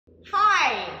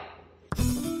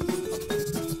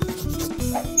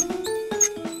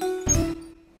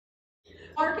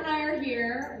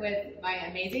with my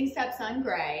amazing stepson,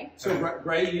 Gray. So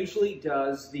Gray usually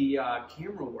does the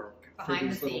camera work Behind for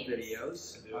these the little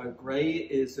scenes. videos. Gray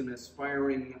is an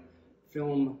aspiring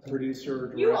film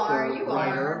producer, director, You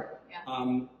writer are.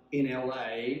 Yeah. In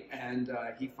LA, and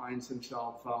he finds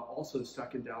himself also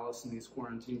stuck in Dallas in these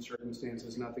quarantine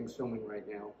circumstances. Nothing's filming right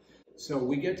now. So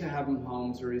we get to have him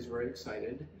home, so he's very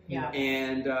excited. Yeah.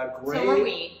 And Gray... So are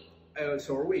we.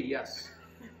 So are we, yes.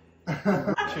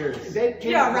 Cheers.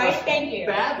 Yeah, right? Thank you.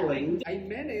 Battling. I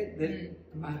meant it.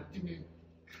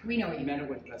 We know what you meant it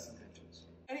with the best intentions.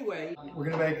 Anyway. We're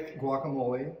going to make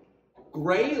guacamole.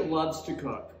 Gray loves to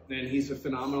cook, and he's a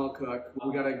phenomenal cook.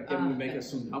 We got to get him to make us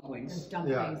some dumplings. Those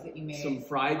dumplings that you made. Some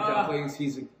fried dumplings.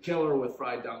 He's a killer with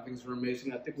fried dumplings. They're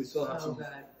amazing. I think we still have some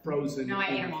frozen in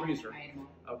the freezer. I ate them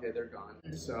all. Okay, they're gone.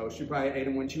 So she probably ate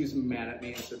them when she was mad at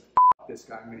me and said, this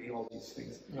guy, I'm going to eat all these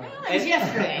things. And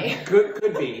yesterday.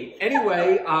 Could be.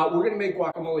 Anyway, we're going to make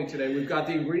guacamole today. We've got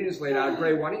the ingredients laid out.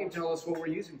 Gray, why don't you tell us what we're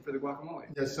using for the guacamole?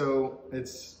 Yeah, so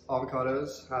it's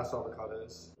avocados, Hass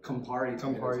avocados. Campari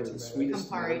tomatoes. the sweetest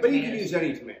Campari tomato. But you can tomatoes. use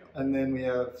any tomato. And then we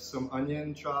have some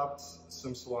onion chopped,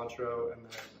 some cilantro, and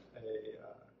then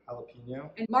a jalapeno.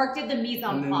 And Mark did the mise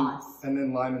en place. And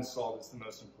then lime and salt is the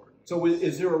most important. So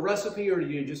is there a recipe, or do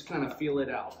you just kind of feel it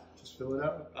out? Just fill it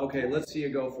out. Okay, let's see you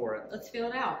go for it. Let's feel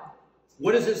it out.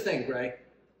 What is this thing, Gray?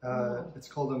 It's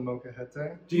called a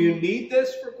molcajete. Do you need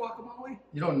this for guacamole?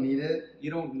 You don't need it.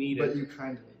 You don't need it. But you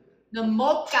kind of need it. The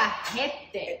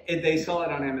molcajete. They sell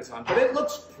it on Amazon, but it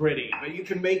looks pretty. But you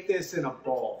can make this in a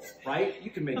bowl, right?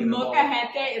 You can make it in a bowl.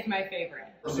 Molcajete is my favorite.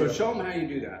 So show him how you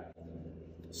do that.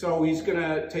 So he's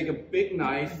gonna take a big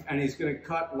knife and he's gonna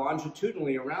cut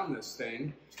longitudinally around this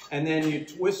thing, and then you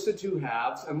twist the two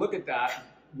halves, and look at that.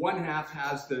 One half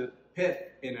has the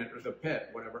pit in it, or the pit,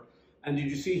 whatever. And did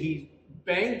you see he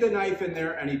banged the knife in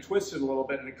there and he twisted a little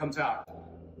bit and it comes out.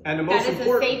 And the most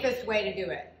important, that is the safest way to do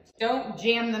it. Don't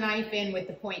jam the knife in with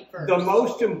the point first. The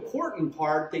most important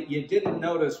part that you didn't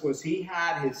notice was he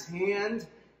had his hand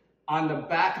on the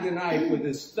back of the knife with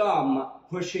his thumb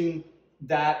pushing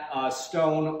that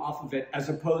stone off of it, as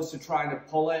opposed to trying to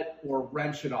pull it or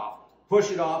wrench it off.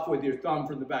 Push it off with your thumb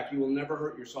from the back. You will never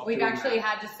hurt yourself. We've actually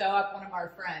had to sew up one of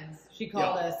our friends. She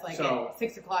called us like at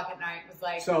 6 o'clock at night. Was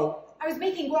like, I was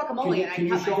making guacamole and I cut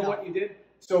myself. Can you show what you did?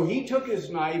 So he took his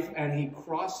knife and he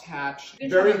cross-hatched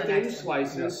very thin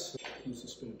slices. Use a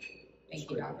spoon. Thank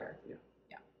you, doctor. Yeah.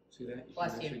 Yeah. See that? You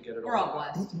Bless can you. actually get it We're all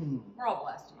blessed. We're all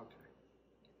blessed.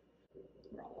 Okay.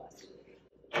 We're all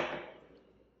blessed.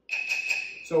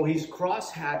 So he's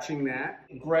cross-hatching that.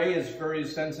 Gray is very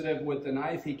sensitive with the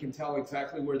knife. He can tell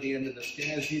exactly where the end of the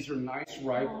skin is. These are nice,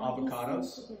 ripe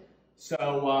avocados.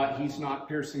 So he's not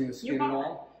piercing the skin at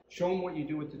all. Show him what you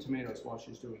do with the tomatoes while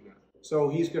she's doing that. So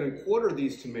he's going to quarter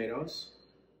these tomatoes.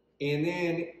 And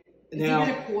then... Is he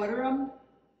going to quarter them?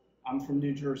 I'm from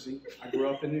New Jersey. I grew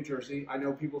up in New Jersey. I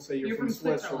know people say you're from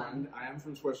Switzerland. I am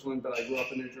from Switzerland, but I grew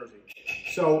up in New Jersey.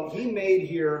 So he made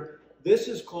here... This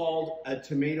is called a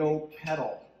tomato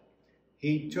petal.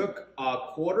 He took a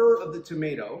quarter of the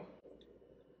tomato,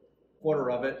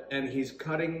 and he's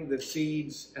cutting the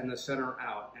seeds and the center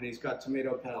out, and he's got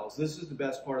tomato petals. This is the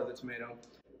best part of the tomato.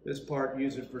 This part,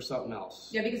 use it for something else.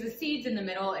 Yeah, because the seeds in the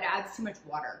middle, it adds too much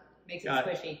water. Makes it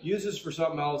squishy. Use this for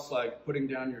something else, like putting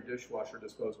down your dishwasher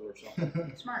disposal or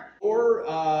something. Smart. Or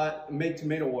make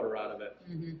tomato water out of it,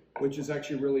 which is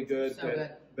actually really good. So good.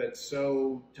 But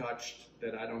so touched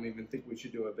that I don't even think we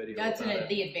should do a video. That's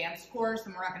the advanced course,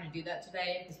 and we're not going to do that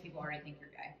today because people already think you're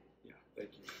gay. Yeah,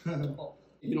 thank you. Cool.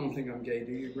 You don't think I'm gay,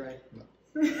 do you, Gray? No.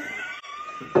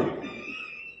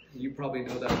 You probably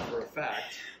know that for a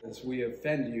fact, as we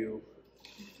offend you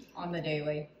on the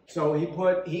daily. So he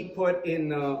put in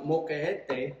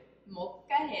molcajete.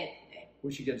 Molcajete.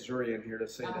 We should get Zuri in here to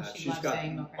say that. She's got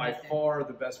by far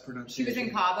the best pronunciation. She was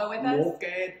in Cabo with us.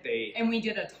 Molcajete. And we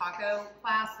did a taco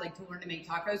class, like to learn to make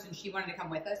tacos, and she wanted to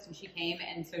come with us, and she came,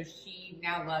 and so she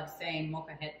now loves saying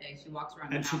molcajete. She walks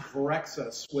around and the she house. Corrects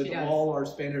us with all our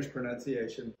Spanish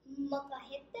pronunciation.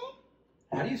 Molcajete?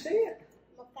 How do you say it?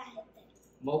 Molcajete.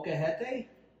 Molcajete?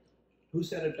 Who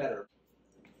said it better?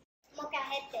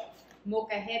 Molcajete.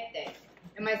 Molcajete.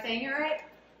 Am I saying it right?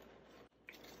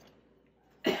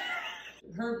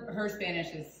 Her Spanish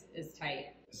is tight.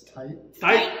 It's tight?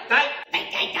 Tight.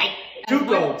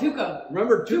 Tuco. Tuco.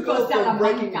 Remember Tuco from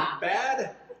Breaking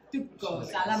Bad? Tuco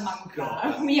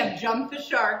Salamanca. We have jumped the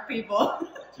shark, people.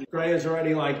 Gray is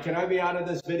already like, can I be out of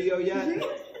this video yet?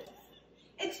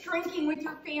 It's drinking with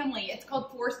your family. It's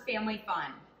called forced family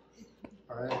fun.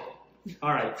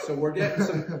 All right, so we're getting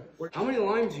some... How many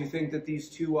limes do you think that these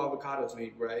two avocados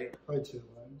need, Gray? Probably 2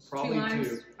 limes. Probably 2.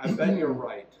 limes? I bet you're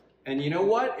right. And you know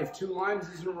what? If 2 limes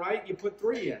isn't right, you put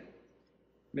 3 in.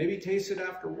 Maybe taste it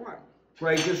after 1.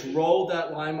 Right, just roll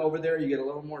that lime over there. You get a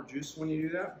little more juice when you do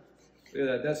that.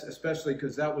 Yeah, that's especially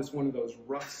because that was one of those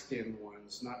rough skinned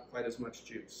ones, not quite as much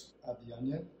juice. Add the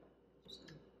onion.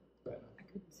 I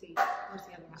couldn't see. Where's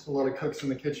the other one? There's a lot of cooks in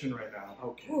the kitchen right now.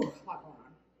 Okay. Ooh, a lot going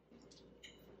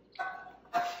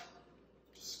on.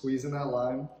 Just squeezing that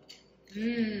lime.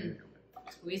 Mmm.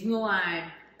 Squeezing the lime.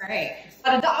 All right.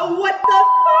 Oh, what the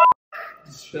fuck?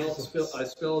 I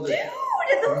spilled it.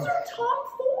 Dude, those are Tom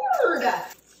Ford. What are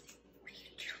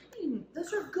you doing?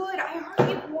 Those are good. I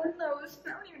already worn those. I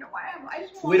don't even know why I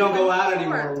just We don't want go them out short.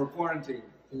 anymore. We're quarantined.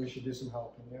 We should do some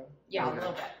jalapeno. Yeah, Okay. a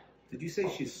little bit. Did you say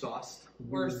she's sauced?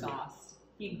 We're sauced.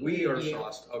 We are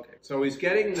sauced. Okay. So he's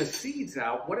getting the seeds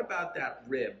out. What about that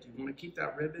rib? Do you want to keep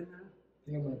that rib in there?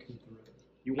 I think I'm gonna keep the rib.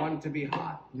 You want it to be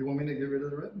hot. You want me to get rid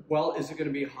of the rib? Well, is it going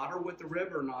to be hotter with the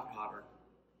rib or not hotter?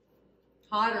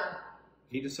 Hotter.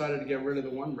 He decided to get rid of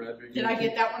the one rib. Did I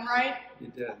get that one right?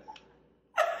 You did.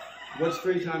 What's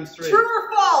 3 times 3? True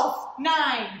or false?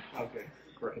 9. Okay,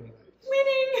 great.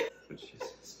 Winning.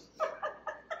 Jesus.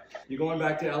 You going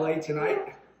back to LA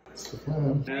tonight? That's the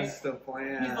plan. That's the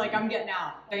plan. He's like, I'm getting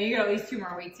out. So you got at least 2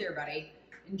 more weeks here, buddy.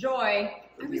 Enjoy.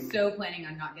 I was so planning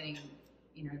on not getting,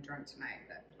 drunk tonight.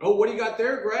 But. Oh, what do you got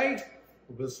there, Gray?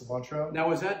 A bit of cilantro.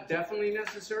 Now, is that definitely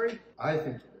necessary? I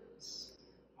think it is.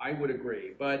 I would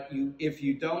agree. But if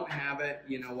you don't have it,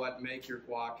 you know what? Make your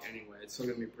guac anyway. It's still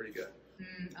going to be pretty good.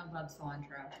 I love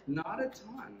cilantro. Not a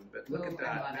ton, but look at I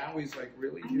that. love Now it. he's like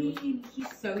really I doing mean,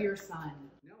 he's so your son.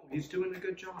 No, he's doing a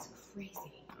good job. That's crazy.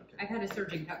 Okay. I've had a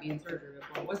surgeon cut me in surgery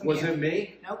before. Was you? it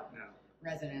me? Nope. No.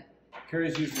 Resident.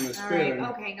 Carrie's using the All spoon. right.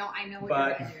 Okay. No, I know what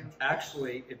But you're gonna do.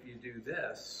 actually, if you do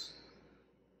this,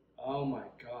 oh my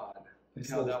God. It's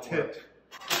Look how a that tip.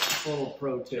 worked. A little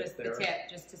pro tip Just there. the tip,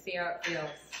 just to see how it feels.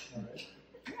 All right.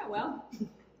 Yeah. Well.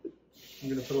 I'm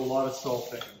gonna put a lot of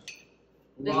salt in.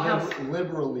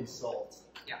 Liberally salt.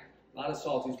 A lot of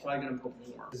salt. He's probably going to put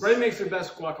more. Ray makes the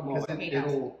best guacamole. Because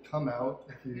it'll come out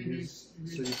if you use.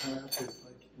 So you kind of have to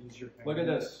use your hand. Look at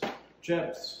this.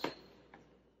 Chips.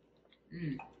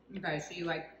 Okay, so you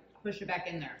push it back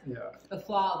in there. Yeah. The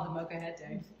flaw of the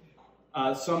molcajete.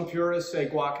 Some purists say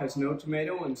guac has no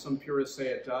tomato, and some purists say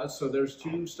it does. So there's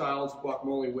 2 styles of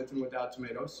guacamole with and without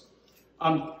tomatoes.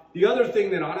 The other thing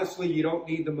that honestly, you don't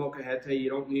need the molcajete. You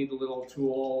don't need the little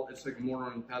tool. It's like a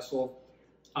mortar and pestle.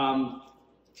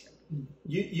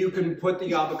 You can put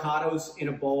the avocados in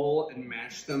a bowl and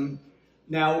mash them.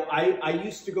 Now, I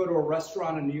used to go to a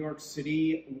restaurant in New York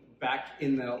City back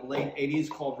in the late 80s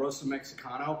called Rosa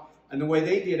Mexicano. And the way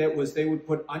they did it was they would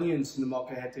put onions in the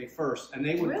molcajete first. And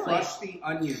they would crush the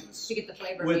onions To get the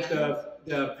flavor with of the onions.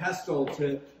 the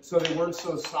pestle so they weren't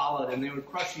so solid. And they would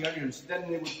crush the onions. Then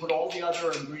they would put all the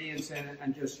other ingredients in it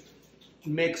and just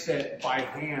mix it by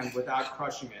hand without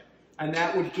crushing it. And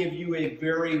that would give you a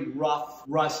very rough,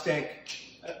 rustic,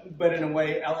 but in a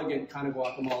way elegant kind of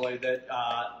guacamole that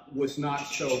was not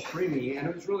so creamy, and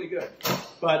it was really good.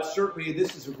 But certainly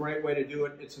this is a great way to do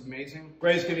it. It's amazing.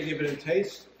 Gray's going to give it a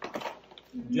taste.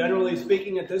 Generally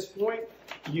speaking, at this point,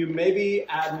 you maybe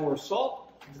add more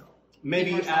salt,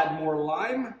 maybe add more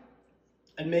lime,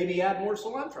 and maybe add more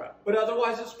cilantro. But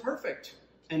otherwise, it's perfect.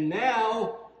 And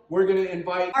now we're going to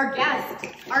invite Our guest,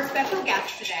 our special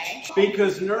guest today.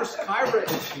 because Nurse Kyra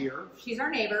is here. She's our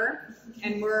neighbor,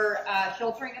 and we're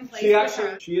sheltering in place.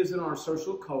 She is in our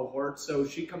social cohort, so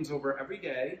she comes over every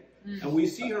day, and we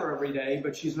see her every day,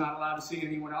 but she's not allowed to see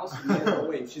anyone else in the end of the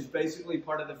week. She's basically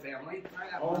part of the family.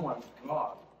 Oh my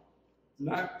God.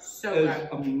 That So is good.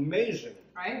 amazing.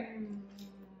 Right?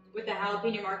 With the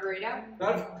jalapeno margarita.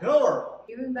 That's killer.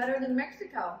 Even better than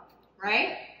Mexico.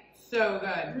 Right? So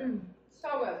good.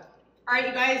 So good. All right,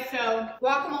 you guys, so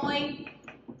guacamole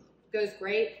goes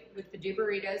great with the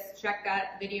Deuberitas. Check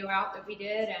that video out that we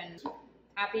did, and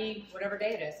happy whatever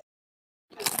day it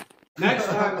is. Next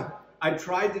time, I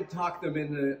tried to talk them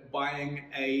into buying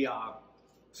a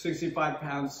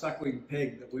 65-pound suckling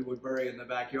pig that we would bury in the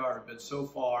backyard, but so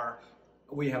far,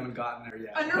 we haven't gotten there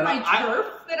yet. Under But my turf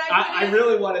that I put I in?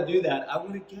 really want to do that. I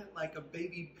want to get like a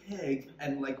baby pig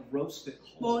and like roast it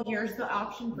whole. Well, here's the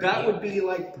option for That you. would be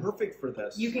like perfect for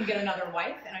this. You can get another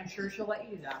wife, and I'm sure she'll let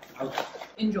you do that. Okay.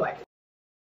 Enjoy.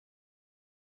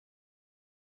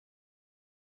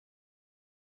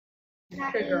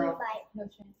 Happy Good girl. bite. No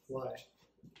chance. Why?